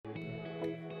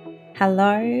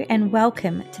Hello and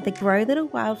welcome to the Grow Little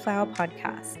Wildflower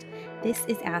podcast. This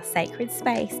is our sacred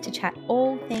space to chat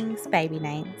all things baby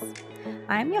names.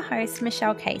 I'm your host,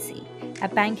 Michelle Casey, a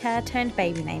banker turned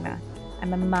baby namer.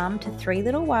 I'm a mum to 3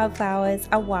 little wildflowers,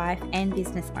 a wife, and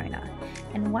business owner.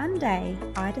 And one day,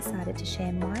 I decided to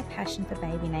share my passion for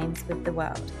baby names with the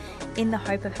world in the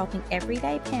hope of helping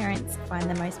everyday parents find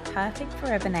the most perfect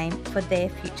forever name for their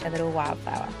future little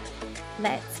wildflower.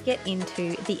 Let's get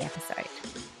into the episode.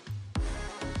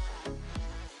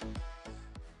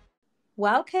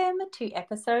 Welcome to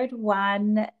episode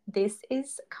 1. This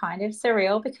is kind of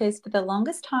surreal because for the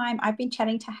longest time I've been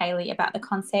chatting to Hayley about the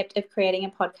concept of creating a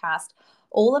podcast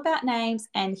all about names,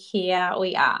 and here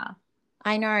we are.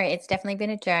 I know it's definitely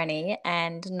been a journey,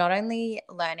 and not only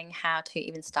learning how to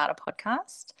even start a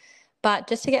podcast, but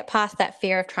just to get past that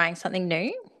fear of trying something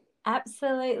new.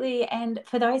 Absolutely. And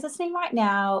for those listening right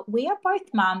now, we are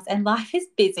both mums and life is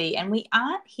busy and we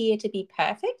aren't here to be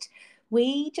perfect.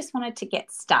 We just wanted to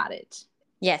get started.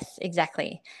 Yes,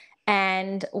 exactly.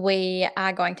 And we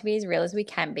are going to be as real as we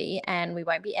can be, and we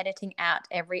won't be editing out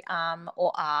every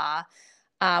or R.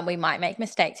 We might make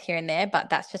mistakes here and there,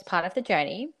 but that's just part of the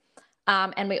journey.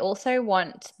 And we also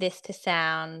want this to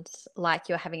sound like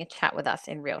you're having a chat with us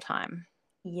in real time.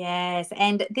 Yes,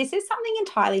 and this is something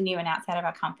entirely new and outside of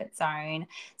our comfort zone.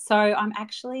 So I'm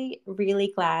actually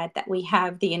really glad that we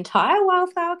have the entire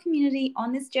wildflower community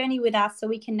on this journey with us so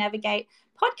we can navigate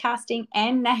podcasting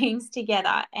and names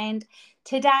together. And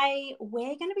today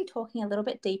we're going to be talking a little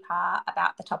bit deeper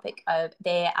about the topic of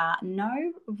there are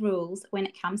no rules when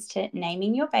it comes to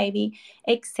naming your baby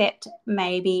except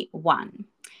maybe one.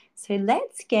 So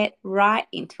let's get right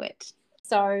into it.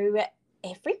 So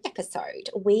every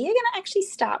episode, we are going to actually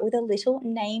start with a little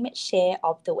name share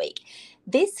of the week.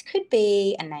 This could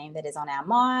be a name that is on our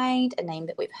mind, a name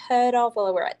that we've heard of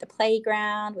while we're at the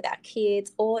playground with our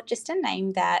kids, or just a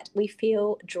name that we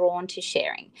feel drawn to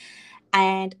sharing.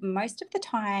 And most of the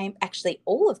time, actually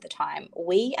all of the time,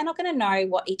 we are not going to know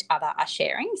what each other are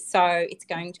sharing. So it's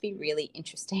going to be really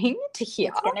interesting to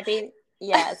hear. It's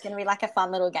going to be like a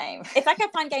fun little game. It's like a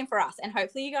fun game for us, and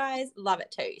hopefully you guys love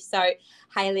it too. So,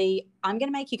 Hayley, I'm going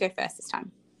to make you go first this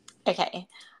time. Okay.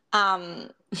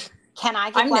 Can I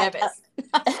give I'm nervous.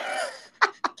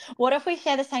 What if we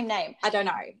share the same name? I don't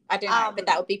know, but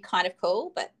that would be kind of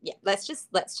cool. But yeah, let's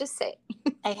just see.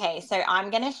 Okay, so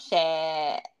I'm going to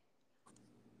share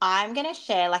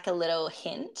like a little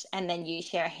hint, and then you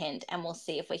share a hint, and we'll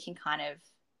see if we can kind of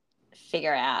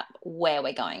figure out where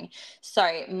we're going.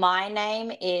 So my name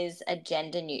is a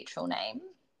gender neutral name.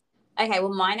 Okay,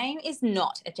 well, my name is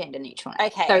not a gender neutral name.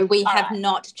 Okay. So we have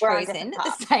not chosen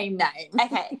the same name.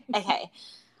 Okay.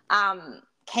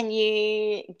 Can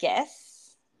you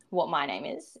guess what my name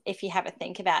is if you have a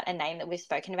think about a name that we've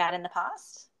spoken about in the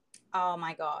past? Oh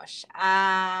my gosh.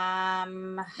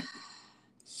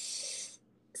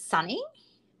 Sunny?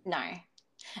 No.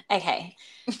 Okay.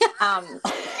 You're just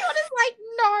like,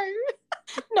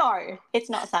 no, it's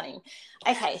not Sunny.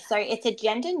 Okay, so it's a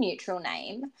gender neutral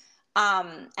name.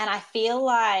 And I feel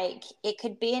like it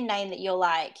could be a name that you're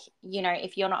like,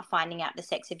 if you're not finding out the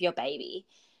sex of your baby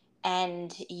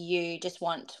and you just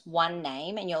want one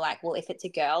name and you're like, well, if it's a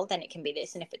girl, then it can be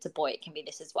this. And if it's a boy, it can be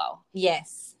this as well.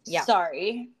 Yes. Yeah. So.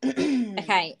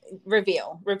 Okay.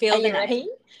 Reveal Are the you name. ready?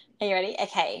 Are you ready?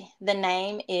 Okay. The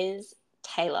name is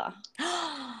Taylor.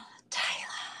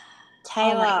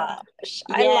 Taylor. Oh my gosh.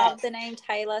 I love the name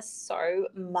Taylor so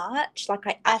much. Like,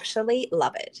 I actually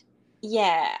love it.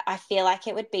 Yeah, I feel like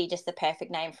it would be just the perfect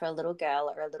name for a little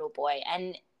girl or a little boy.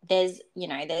 And there's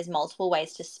multiple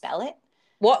ways to spell it.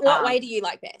 What way do you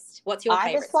like best? What's your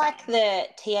favorite? I just like the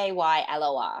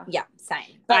Taylor. Yeah,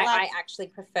 same. But I actually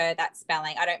prefer that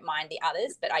spelling. I don't mind the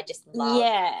others, but I just love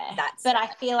that spelling. But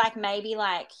I feel like maybe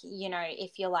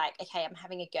if you're like, okay, I'm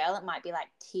having a girl, it might be like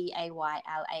Taylah.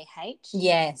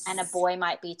 Yes. And a boy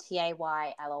might be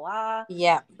Taylor.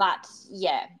 Yeah. But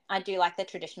yeah, I do like the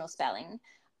traditional spelling.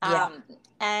 Yeah.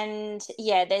 And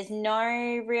yeah, there's no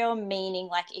real meaning.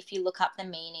 Like if you look up the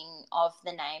meaning of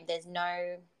the name, there's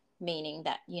no meaning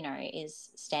that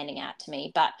is standing out to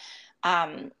me, but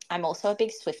I'm also a big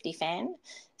Swiftie fan,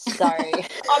 so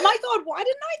oh my god, why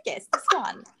didn't I guess this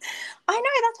one? I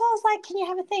know, that's why I was like, can you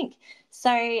have a think?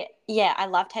 So yeah, I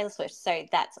love Taylor Swift, so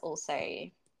that's also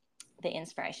the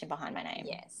inspiration behind my name.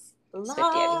 Yes, Swiftie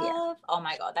over here. Oh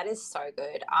my god, that is so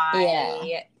good.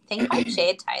 I think I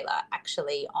shared Taylor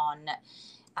actually on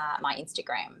my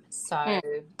Instagram. So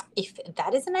if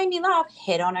that is a name you love,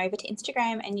 head on over to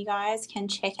Instagram and you guys can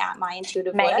check out my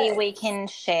intuitive Maybe words. we can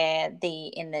share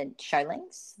in the show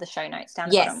links, the show notes down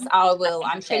the Yes, bottom. I will.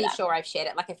 I'm pretty sure I've shared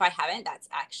it. Like if I haven't, that's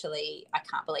actually, I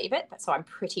can't believe it. But so I'm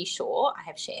pretty sure I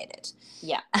have shared it.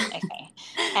 Yeah. Okay.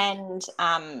 And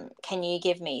can you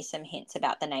give me some hints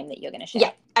about the name that you're going to share?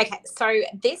 Yeah. Okay. So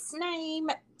this name,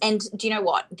 and do you know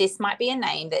what? This might be a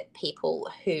name that people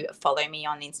who follow me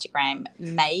on Instagram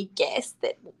may guess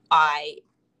that I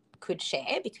could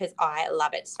share because I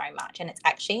love it so much. And it's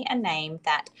actually a name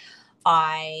that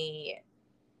I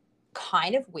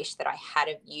kind of wish that I had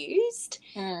have used.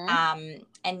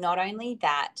 And not only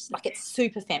that, like it's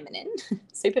super feminine.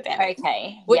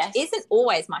 Okay. Which isn't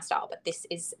always my style, but this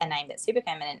is a name that's super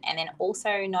feminine. And then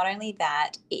also not only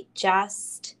that,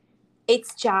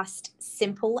 it's just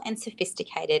simple and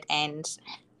sophisticated, and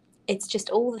it's just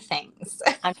all the things.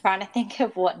 I'm trying to think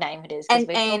of what name it is. And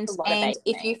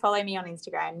if you follow me on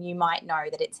Instagram, you might know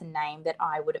that it's a name that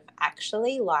I would have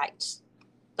actually liked.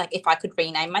 Like if I could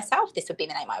rename myself, this would be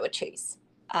the name I would choose.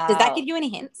 Does that give you any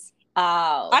hints?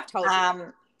 I've told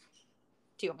you.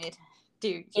 Do you want me to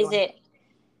Is it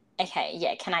okay?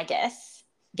 Yeah. Can I guess?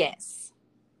 Guess.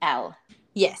 L.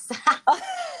 Yes.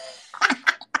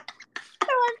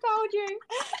 I've told you.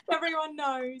 Everyone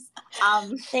knows.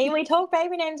 See, we talk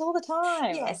baby names all the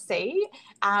time. Yeah, see?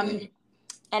 And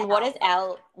what does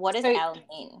L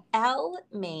mean? L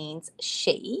means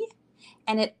she,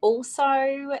 and it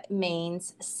also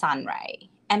means sun ray.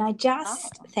 And I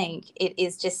just think it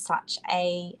is just such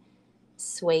a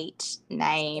sweet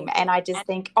name. And I just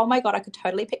think, oh my God, I could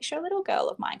totally picture a little girl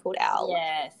of mine called L.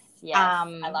 Yes.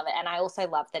 I love it. And I also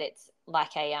love that it's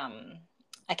like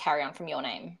a carry on from your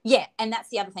name. Yeah. And that's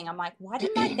the other thing. I'm like, why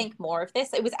didn't I think more of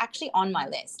this? It was actually on my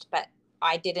list, but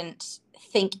I didn't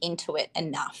think into it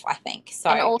enough, I think. So,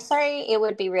 and also it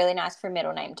would be really nice for a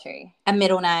middle name too. A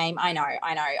middle name. I know.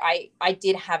 I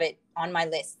did have it on my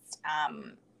list,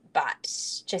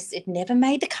 but just it never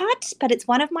made the cut. But it's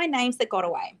one of my names that got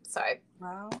away. So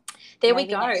there we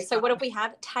go. So what do we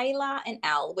have? Taylor and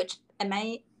L, which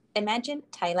imagine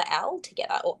Taylor L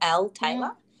together, or L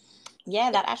Taylor.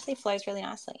 Yeah, that actually flows really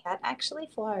nicely. That actually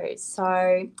flows.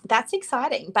 So that's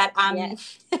exciting. But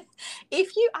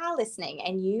if you are listening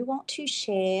and you want to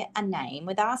share a name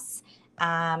with us,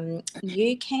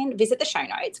 you can visit the show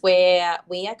notes where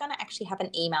we are going to actually have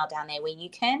an email down there where you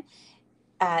can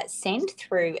send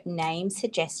through name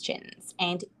suggestions,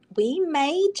 and we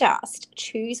may just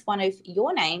choose one of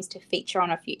your names to feature on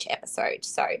a future episode.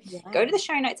 So go to the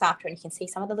show notes after and you can see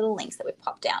some of the little links that we've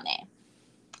popped down there.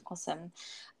 Awesome.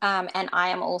 And I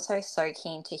am also so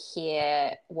keen to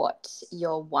hear what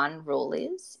your one rule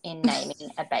is in naming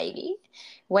a baby.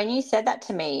 When you said that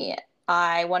to me,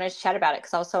 I wanted to chat about it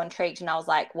because I was so intrigued, and I was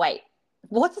like, wait,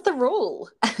 what's the rule?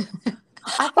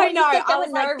 I know. I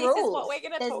was like, this is what we're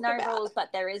going to talk about. There's no rules, but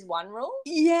there is one rule?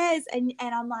 Yes. And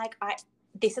I'm like,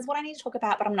 this is what I need to talk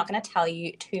about, but I'm not going to tell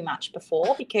you too much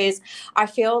before because I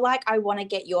feel like I want to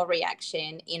get your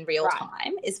reaction in real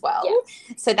time as well.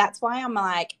 Yeah. So that's why I'm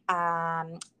like,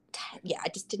 I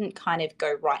just didn't kind of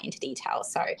go right into detail.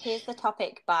 So here's the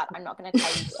topic, but I'm not going to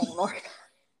tell you anymore.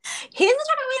 Here's the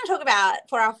topic we're going to talk about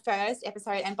for our first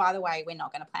episode. And by the way, we're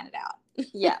not going to plan it out.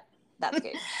 Yeah. That's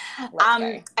good. Let's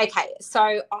go. Okay.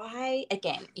 So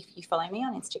again, if you follow me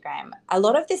on Instagram, a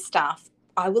lot of this stuff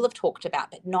I will have talked about,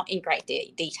 but not in great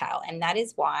detail. And that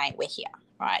is why we're here,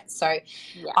 right? So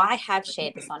I have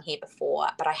shared this on here before,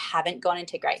 but I haven't gone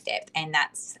into great depth. And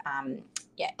that's,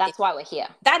 that's why we're here.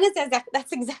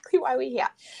 That's exactly why we're here.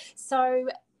 So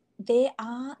there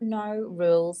are no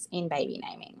rules in baby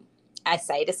naming. I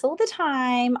say this all the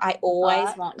time. I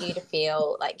always want you to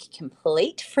feel like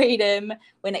complete freedom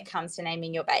when it comes to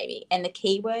naming your baby. And the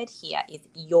key word here is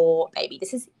your baby.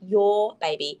 This is your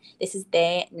baby. This is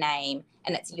their name,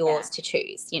 and it's yours to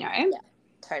choose, you know? Yeah,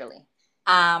 totally.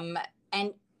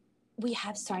 And we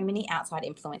have so many outside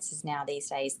influences now these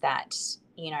days that,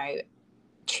 you know,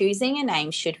 choosing a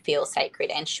name should feel sacred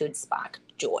and should spark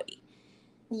joy.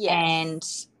 Yeah. And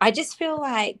I just feel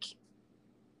like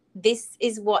this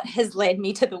is what has led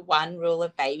me to the one rule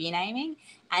of baby naming,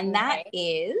 and that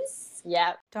is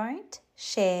don't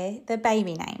share the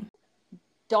baby name.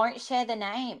 Don't share the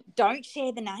name. Don't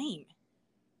share the name.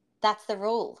 That's the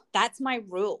rule. That's my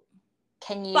rule.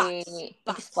 Can you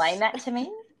explain that to me?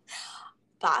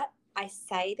 But I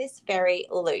say this very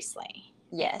loosely.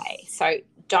 Yes. Okay? So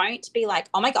don't be like,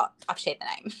 oh my God, I've shared the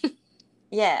name.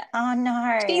 Yeah. Oh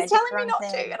no. He's telling me not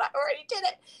to, and I already did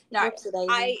it. No,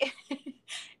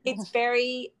 it's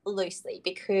very loosely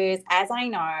because, as I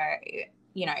know,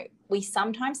 you know, we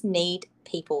sometimes need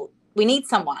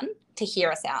someone to hear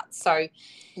us out. So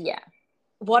yeah.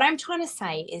 what I'm trying to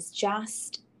say is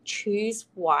just choose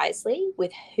wisely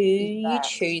with who you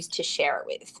choose to share it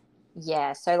with.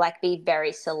 Yeah. So like be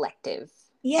very selective.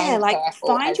 Yeah, And like careful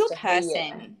find as your to who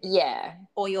person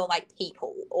or your like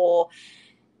people, or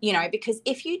you know, because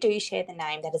if you do share the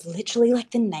name that is literally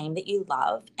like the name that you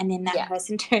love, and then that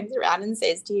person turns around and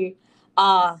says to you,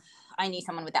 I knew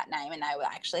someone with that name and they were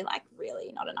actually like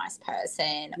really not a nice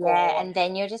person. Yeah, or and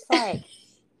then you're just like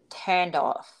turned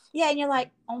off. yeah, and you're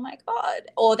like, oh my God.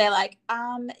 Or they're like,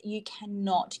 you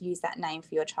cannot use that name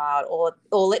for your child. Or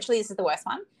literally, this is the worst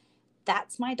one.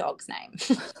 That's my dog's name.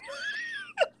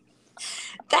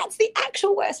 That's the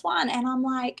actual worst one. And I'm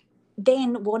like,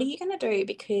 then what are you going to do?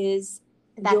 Because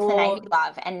that's the name you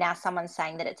love. And now someone's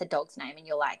saying that it's a dog's name. And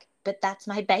you're like, but that's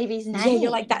my baby's name. Yeah,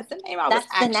 you're like, that's the name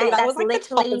that was like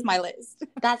the top of my list.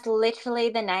 That's literally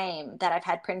the name that I've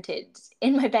had printed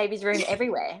in my baby's room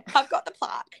everywhere. I've got the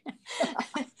plaque.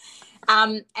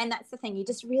 And that's the thing. You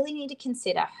just really need to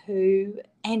consider who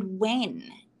and when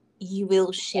you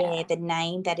will share the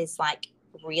name that is like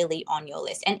really on your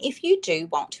list. And if you do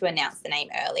want to announce the name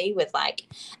early with like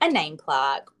a name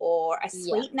plaque or a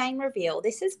sweet name reveal,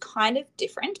 this is kind of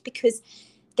different because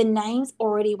the name's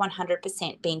already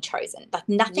 100% been chosen. Like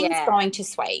nothing's going to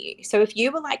sway you. So if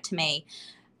you were like to me,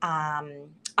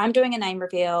 I'm doing a name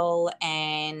reveal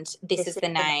and this is the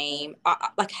name.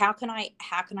 Like, how can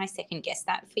I second guess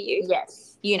that for you?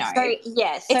 Yes. You know, so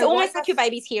it's almost like your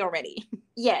baby's here already.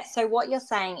 Yeah. So what you're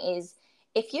saying is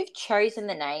if you've chosen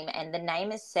the name and the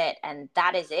name is set and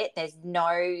that is it, there's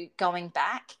no going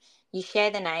back. You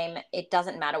share the name. It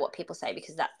doesn't matter what people say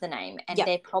because that's the name, and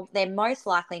they're most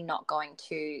likely not going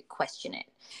to question it.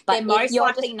 But they're most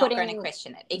likely not going to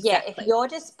question it. Exactly. Yeah, if you're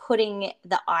just putting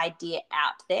the idea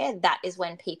out there, that is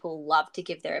when people love to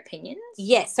give their opinions.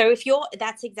 Yes. So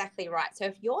that's exactly right. So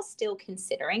if you're still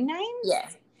considering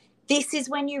names, this is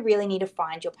when you really need to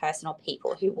find your personal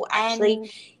people who will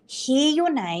actually hear your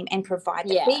name and provide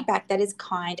the feedback that is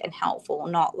kind and helpful,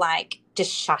 not like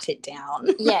just shut it down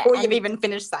before you've even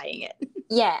finished saying it.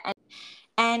 Yeah.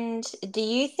 And do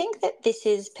you think that this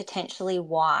is potentially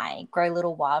why Grow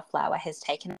Little Wildflower has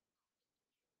taken?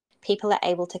 People are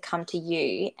able to come to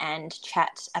you and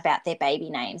chat about their baby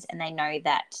names, and they know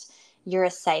that you're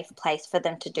a safe place for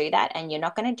them to do that, and you're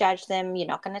not going to judge them. You're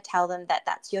not going to tell them that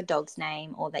that's your dog's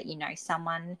name or that you know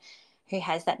someone who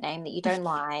has that name that you don't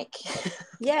like.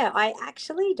 Yeah, I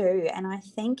actually do. And I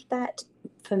think that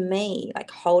for me, like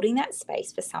holding that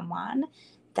space for someone,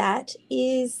 that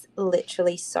is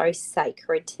literally so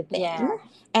sacred to them. Yeah.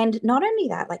 And not only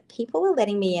that, like people are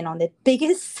letting me in on the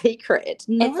biggest secret.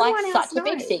 It's like such a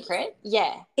big secret.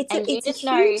 Yeah. It's a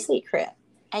huge secret.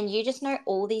 And you just know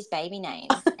all these baby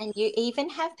names. And you even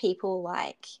have people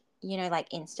like, you know, like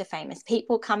Insta famous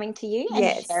people coming to you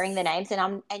and sharing the names.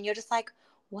 And you're just like,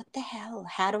 what the hell?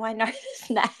 How do I know this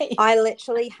name? I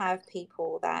literally have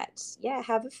people that,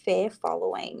 have a fair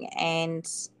following and,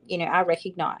 you know, are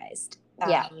recognised.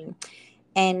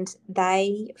 And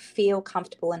they feel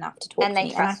comfortable enough to talk to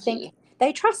me. And I think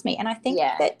they trust me. And I think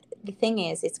that the thing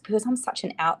is, it's because I'm such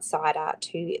an outsider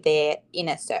to their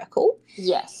inner circle.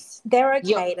 Yes. They're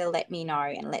okay to let me know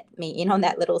and let me in on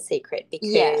that little secret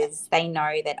because they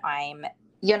know that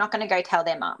you're not going to go tell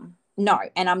their mum. No,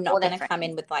 and I'm not going to come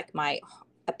in with like my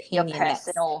opinion.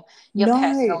 Your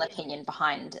personal opinion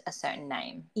behind a certain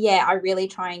name. Yeah, I really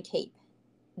try and keep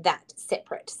that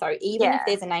separate. So even if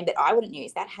there's a name that I wouldn't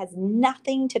use, that has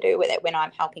nothing to do with it when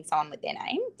I'm helping someone with their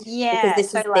name. Yeah. Because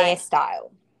this is their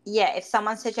style. Yeah, if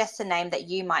someone suggests a name that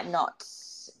you might not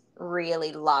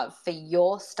really love for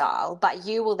your style, but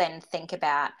you will then think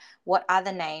about what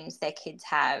other names their kids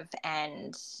have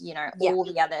and, you know, all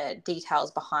the other details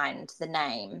behind the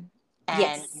name.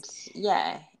 And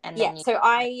and then so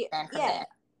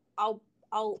I'll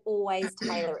always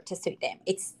tailor it to suit them.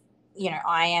 It's, you know,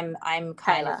 I'm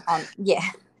kind Taylor. of on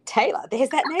Taylor, there's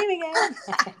that name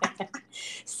again.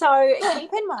 So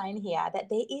keep in mind here that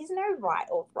there is no right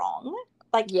or wrong.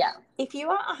 Like, if you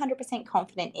are 100%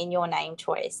 confident in your name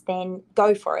choice, then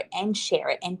go for it and share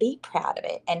it and be proud of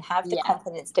it and have the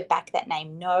confidence to back that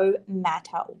name no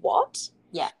matter what.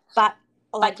 Yeah. But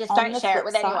just don't share it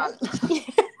with anyone.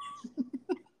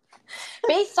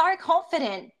 Be so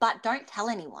confident, but don't tell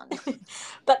anyone.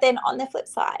 But then on the flip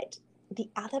side, the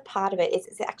other part of it is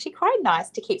it's actually quite nice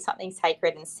to keep something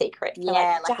sacred and secret for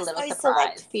like just a little those surprise.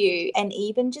 Select few, and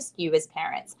even just you as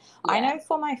parents. I know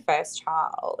for my first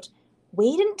child,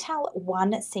 we didn't tell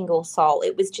one single soul.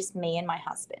 It was just me and my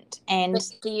husband. And but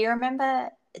do you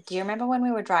remember when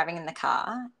we were driving in the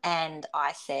car and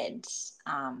I said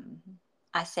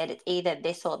it's either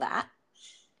this or that?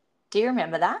 Do you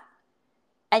remember that?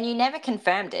 And you never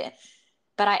confirmed it,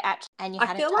 but and you I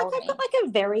hadn't feel like told I've me. got like a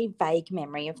very vague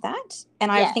memory of that.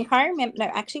 And I think I remember, no,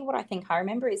 actually what I think I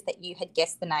remember is that you had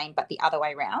guessed the name, but the other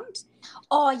way around.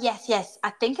 Oh, yes.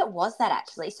 I think it was that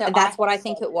actually. So And that's what I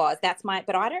think it was. But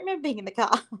I don't remember being in the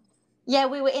car. Yeah,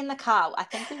 we were in the car. I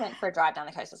think we went for a drive down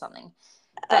the coast or something.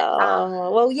 But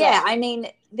well, yeah. I mean,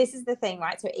 this is the thing,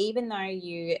 right? So even though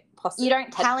you possibly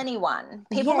don't tell anyone,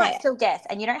 people might still guess,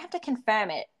 and you don't have to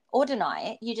confirm it or deny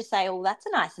it. You just say, "Oh, that's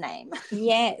a nice name."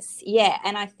 Yes, yeah,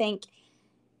 and I think,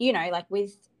 you know, like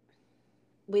with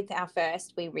our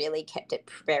first, we really kept it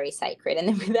very sacred, and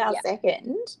then with our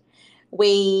second,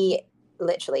 we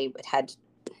literally had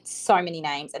so many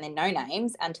names and then no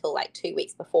names until like 2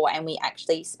 weeks before, and we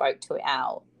actually spoke to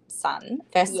our first son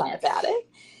about it.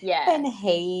 Yeah, and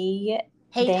he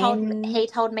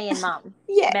told me and Mum.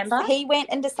 Yes, remember? He went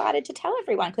and decided to tell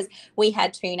everyone because we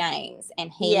had 2 names,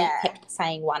 and he kept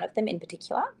saying one of them in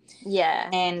particular. Yeah,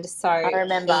 and so I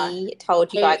remember he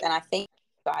told you guys, and I think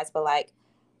you guys were like,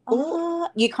 "Oh,"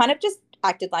 you kind of just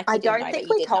acted like you didn't know, but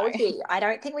you did know. I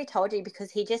don't think we told you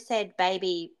because he just said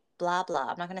baby blah blah.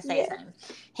 I'm not going to say his name.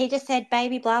 He just said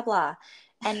baby blah blah,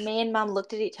 and me and Mum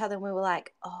looked at each other and we were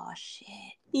like, "Oh shit."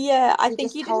 Yeah, I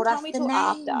think you didn't tell me till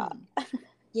after.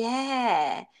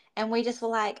 Yeah. And we just were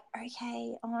like,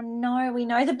 okay, oh no, we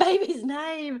know the baby's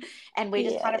name. And we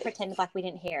just kind of pretended like we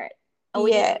didn't hear it.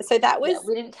 So that was...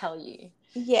 we didn't tell you.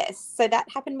 Yes, so that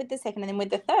happened with the second, and then with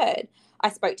the third, I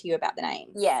spoke to you about the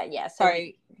names. Yeah. So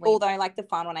although like the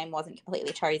final name wasn't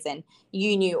completely chosen,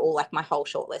 you knew all like my whole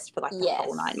shortlist for like the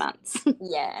whole 9 months.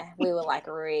 Yeah, we were like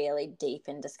really deep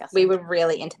in discussing. We were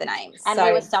really into the names. And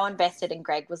we were so invested, and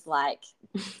Greg was like,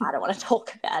 I don't want to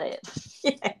talk about it.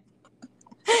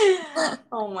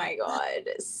 Oh my God.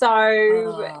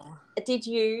 So did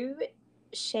you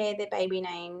share the baby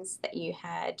names that you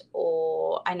had,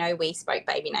 or I know we spoke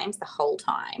baby names the whole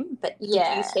time, but you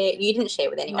didn't share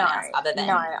with anyone else other than...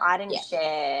 No, I didn't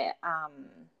share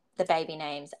the baby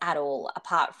names at all,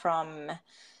 apart from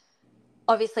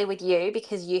obviously with you,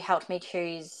 because you helped me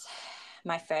choose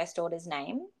my first daughter's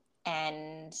name,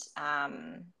 and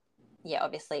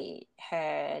obviously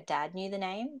her dad knew the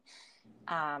name,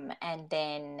 and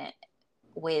then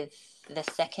with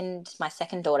my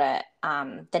second daughter,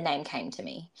 the name came to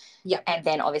me. Yep. And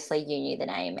then obviously you knew the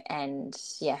name, and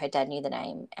her dad knew the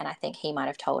name, and I think he might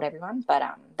have told everyone, but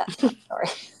that's another story.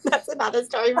 That's another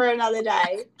story for another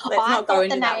day. Let's not go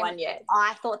into that one yet.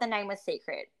 I thought the name was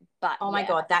secret, but oh my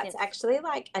God, that's actually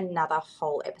like another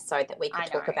whole episode that we could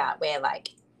talk about, where like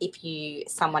if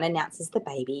someone announces the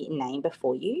baby name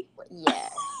before you. Yeah.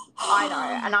 I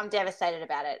know, and I'm devastated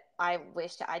about it. I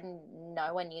wish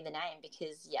no one knew the name,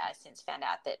 because I since found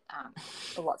out that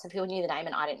lots of people knew the name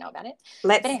and I didn't know about it.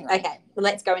 Let's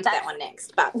go into that one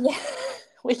next. But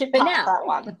we can pass that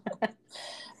one.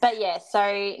 But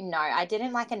so no, I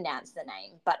didn't announce the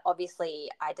name, but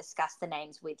obviously I discussed the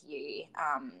names with you.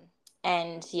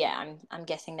 And I'm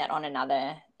guessing that on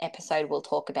another episode we'll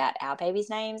talk about our babies'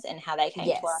 names and how they came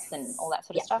to us and all that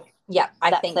sort of stuff. Yeah,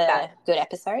 I think that's a good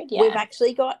episode. Yeah, we've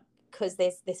actually got, because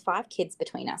there's 5 kids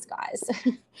between us guys.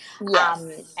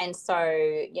 And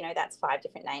so that's 5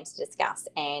 different names to discuss,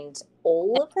 and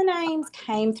all of the names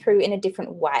came through in a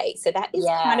different way. So that is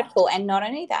kind of cool. And not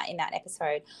only that, in that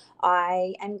episode,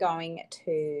 I am going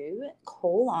to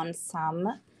call on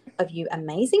some of you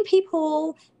amazing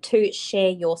people to share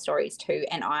your stories too,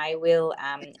 and I will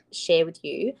share with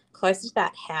you closer to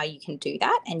that how you can do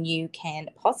that, and you can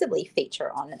possibly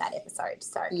feature on that episode.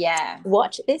 So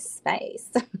watch this space.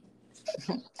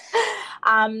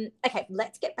 Okay,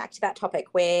 let's get back to that topic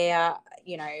where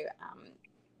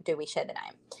do we share the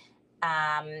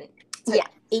name?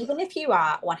 Even if you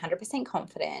are 100%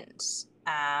 confident,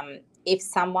 if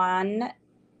someone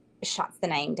shuts the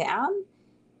name down,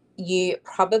 you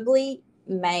probably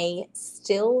may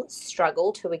still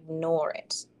struggle to ignore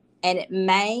it, and it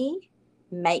may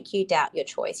make you doubt your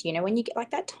choice. When you get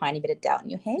like that tiny bit of doubt in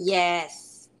your head?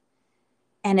 Yes.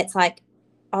 And it's like,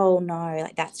 oh no,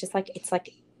 like that's just like, it's like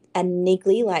a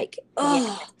niggly, like,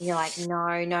 oh. You're like,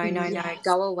 no,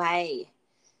 go away.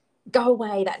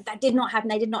 That did not happen.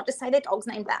 They did not just say their dog's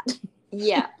named that.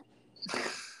 Yeah.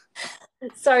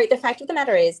 So the fact of the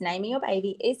matter is, naming your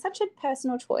baby is such a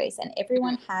personal choice, and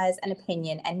everyone has an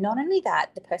opinion. And not only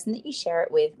that, the person that you share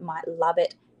it with might love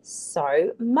it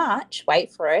so much,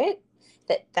 wait for it,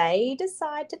 that they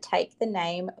decide to take the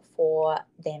name for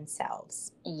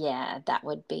themselves. Yeah, that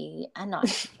would be a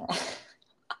nightmare.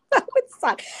 That would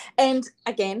outside. And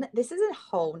again, this is a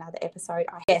whole nother episode.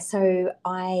 So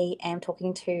I am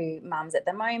talking to mums at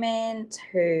the moment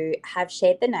who have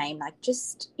shared the name, like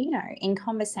just, in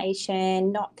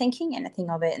conversation, not thinking anything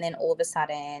of it. And then all of a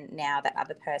sudden now that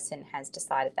other person has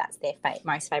decided that's their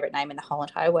most favourite name in the whole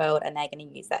entire world and they're going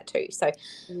to use that too. So,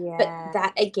 but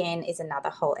that again is another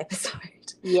whole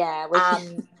episode. Yeah.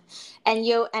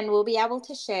 And we'll be able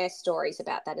to share stories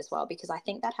about that as well, because I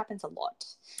think that happens a lot.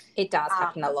 It does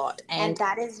happen a lot. And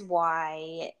that is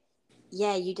why,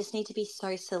 you just need to be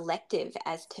so selective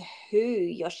as to who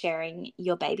you're sharing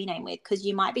your baby name with, because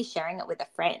you might be sharing it with a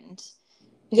friend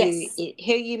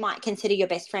who you might consider your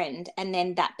best friend, and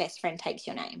then that best friend takes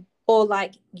your name. Or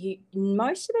like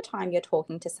most of the time you're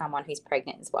talking to someone who's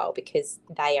pregnant as well, because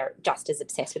they are just as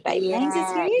obsessed with baby names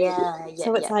as you. Yeah,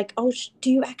 so it's like, oh, do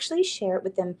you actually share it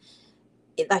with them?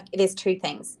 Like there's two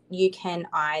things. You can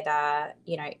either,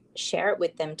 share it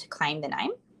with them to claim the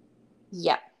name.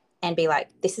 Yeah. And be like,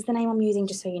 this is the name I'm using,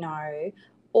 just so you know.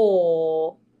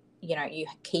 Or, you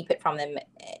keep it from them,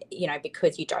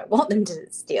 because you don't want them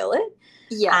to steal it.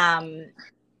 Yeah.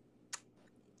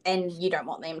 And you don't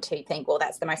want them to think, well,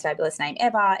 that's the most fabulous name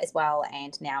ever as well,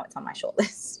 and now it's on my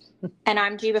shortlist. And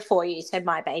I'm due before you, so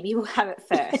my baby will have it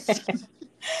first.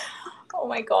 Oh,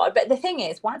 my God. But the thing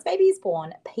is, once baby is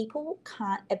born, people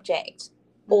can't object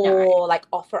or like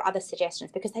offer other suggestions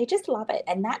because they just love it.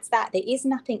 And that's that. There is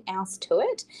nothing else to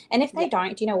it. And if they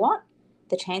don't, do you know what?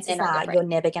 The chances are you're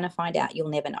never going to find out. You'll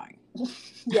never know.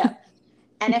 Yeah.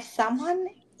 And if someone's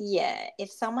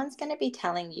going to be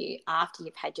telling you after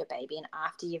you've had your baby and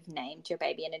after you've named your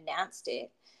baby and announced it,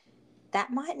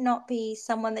 that might not be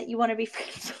someone that you want to be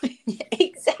friends with.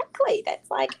 Exactly.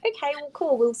 That's like, okay, well,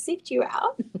 cool. We'll sift you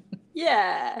out.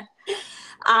 Yeah.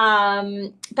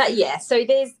 But yeah, so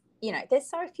there's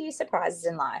so few surprises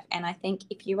in life. And I think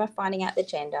if you are finding out the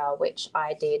gender, which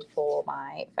I did for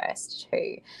my first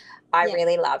two, I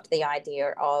really loved the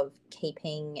idea of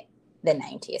keeping the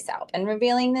name to yourself and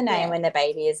revealing the name when the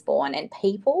baby is born. And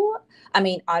people, I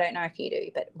mean, I don't know if you do,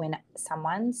 but when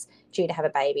someone's due to have a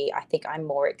baby, I think I'm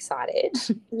more excited.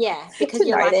 Yeah, because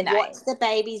you're like, what's the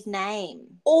baby's name?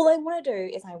 All I want to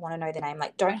do is I want to know the name.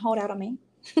 Like, don't hold out on me.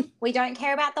 We don't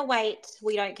care about the weight.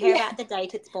 We don't care about the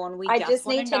date it's born. I just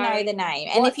need to know the name.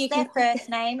 And if you their first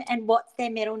name and what's their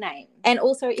middle name. And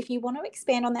also, if you want to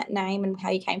expand on that name and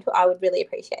how you came to it, I would really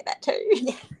appreciate that too.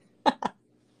 Yeah.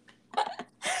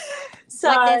 So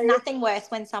there's nothing worse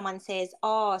when someone says,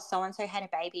 oh, so-and-so had a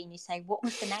baby, and you say, what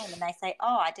was the name? And they say,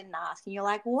 oh, I didn't ask. And you're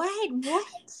like, wait, what?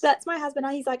 That's my husband.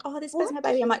 He's like, oh, this person had a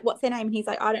baby. I'm like, what's their name? And he's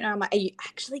like, I don't know. I'm like, are you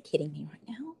actually kidding me right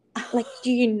now? Like,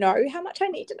 do you know how much I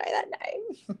need to know that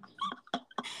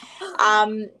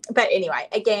name? But anyway,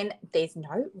 again, there's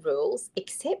no rules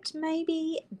except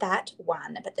maybe that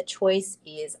one, but the choice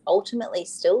is ultimately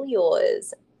still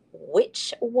yours.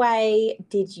 Which way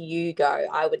did you go?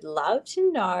 I would love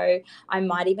to know. I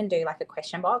might even do like a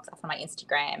question box off on my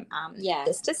Instagram,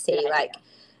 just to see like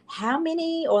how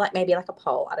many, or like maybe like a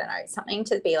poll, I don't know, something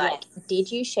to be like, did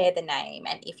you share the name?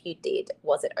 And if you did,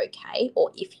 was it okay?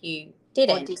 Or if you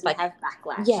didn't, or did you have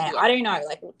backlash? Yeah, I don't know.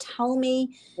 Like, tell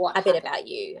me a bit about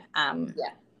you.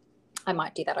 I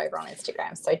might do that over on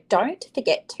Instagram. So don't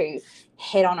forget to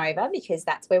head on over, because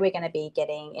that's where we're going to be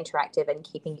getting interactive and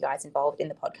keeping you guys involved in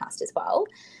the podcast as well.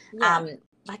 Yeah.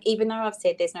 Like, even though I've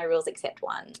said there's no rules except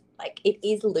one, like, it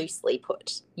is loosely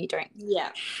put. You don't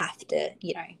have to,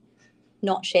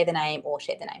 not share the name or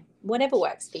share the name. Whatever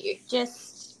works for you.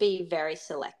 Just be very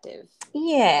selective.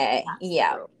 Yeah.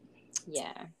 Yeah.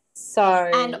 So,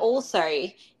 and also,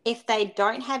 if they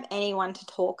don't have anyone to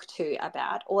talk to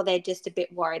about, or they're just a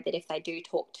bit worried that if they do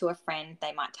talk to a friend,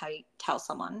 they might tell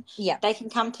someone. Yeah, they can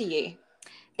come to you.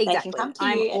 Exactly. They can come to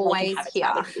you. I'm always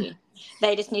here.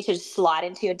 They just need to slide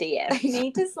into your DMs. They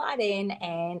need to slide in,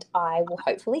 and I will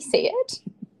hopefully see it.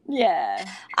 Yeah.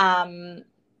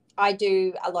 I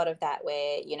do a lot of that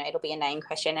where, it'll be a name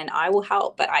question and I will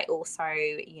help. But I also,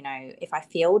 if I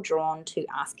feel drawn to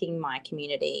asking my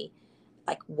community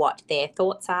like what their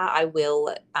thoughts are, I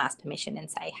will ask permission and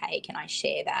say, hey, can I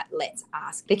share that? Let's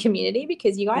ask the community,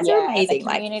 because you guys are amazing.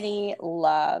 The community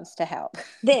loves to help.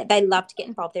 They love to get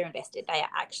involved. They're invested. They are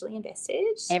actually invested.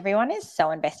 Everyone is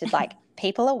so invested. Like,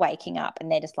 people are waking up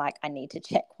and they're just like, I need to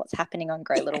check what's happening on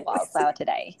Grow Little Wildflower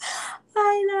today.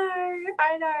 I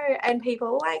know. And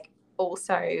people like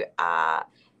also are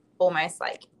almost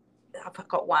like, I've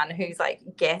got one who's like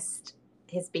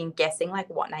has been guessing like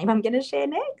what name I'm going to share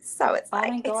next. So it's like,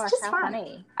 oh my gosh, it's just how fun.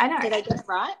 Funny. I know. Do they get it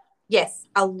right? Yes,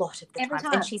 a lot of the Every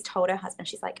time. And she's told her husband,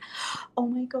 she's like, oh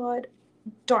my God,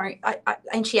 don't.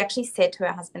 And she actually said to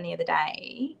her husband the other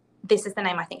day, this is the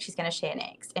name I think she's going to share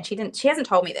next. And she hasn't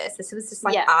told me this. This was just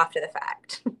like after the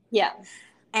fact. Yeah.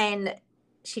 And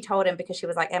she told him because she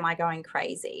was like, am I going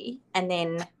crazy? And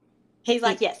then he's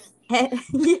like, yes.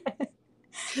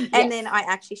 And then I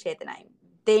actually shared the name.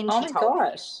 Then oh she my told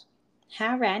gosh. me.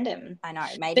 How random. I know.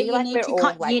 Maybe but like we're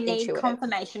all like you need intuitive.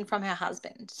 confirmation from her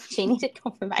husband. She needed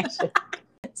confirmation.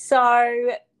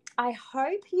 So I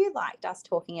hope you liked us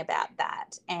talking about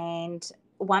that. And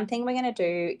one thing we're going to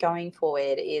do going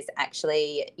forward is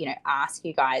actually, ask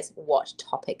you guys what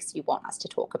topics you want us to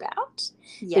talk about.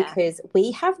 Yeah. Because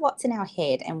we have lots in our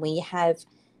head and we have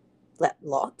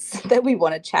lots that we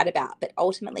want to chat about, but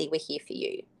ultimately we're here for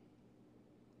you.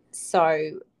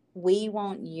 So we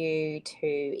want you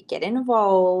to get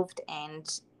involved and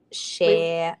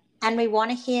share. And we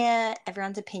want to hear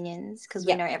everyone's opinions because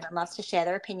we know everyone loves to share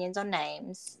their opinions on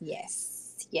names. Yes.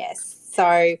 So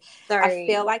I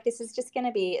feel like this is just going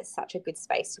to be such a good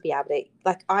space to be able to,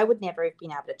 like, I would never have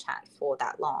been able to chat for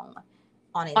that long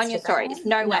on Instagram. On your stories.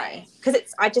 No way. Because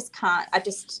it's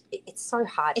so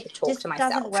hard to talk to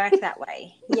myself. It doesn't work that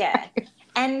way. Yeah.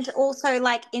 And also,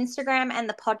 like, Instagram and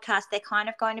the podcast, they're kind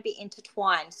of going to be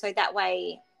intertwined. So that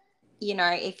way,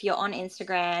 if you're on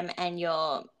Instagram and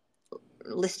you're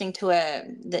listening to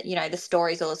the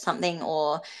stories or something,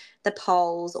 or the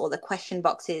polls or the question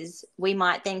boxes, we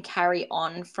might then carry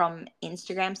on from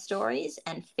Instagram stories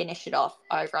and finish it off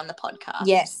over on the podcast.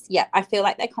 Yes. Yeah. I feel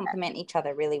like they complement each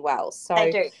other really well. So they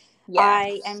do. Yeah.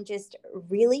 I am just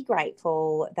really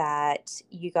grateful that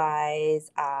you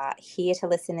guys are here to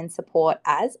listen and support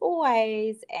as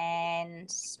always,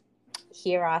 and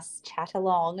hear us chat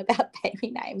along about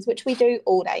baby names, which we do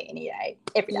all day, any day,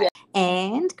 every day. Yeah.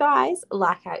 And guys,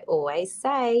 like I always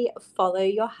say, follow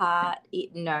your heart.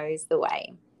 It knows the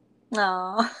way.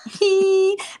 Oh.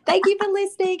 Thank you for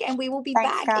listening, and we will be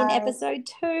back in episode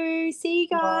 2. See you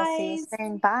guys. We'll see you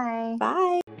soon. Bye.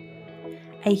 Bye.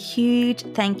 A huge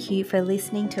thank you for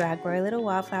listening to our Grow Little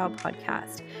Wildflower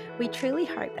podcast. We truly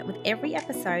hope that with every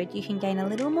episode you can gain a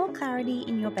little more clarity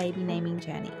in your baby naming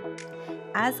journey.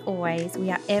 As always, we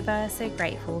are ever so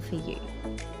grateful for you.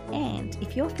 And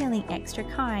if you're feeling extra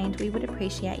kind, we would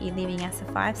appreciate you leaving us a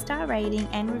 5-star rating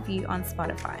and review on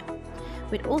Spotify.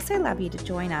 We'd also love you to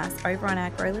join us over on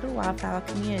our Grow Little Wildflower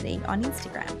community on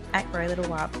Instagram at Grow Little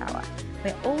Wildflower,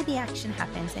 where all the action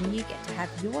happens and you get to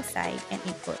have your say and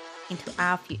input into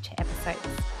our future episodes.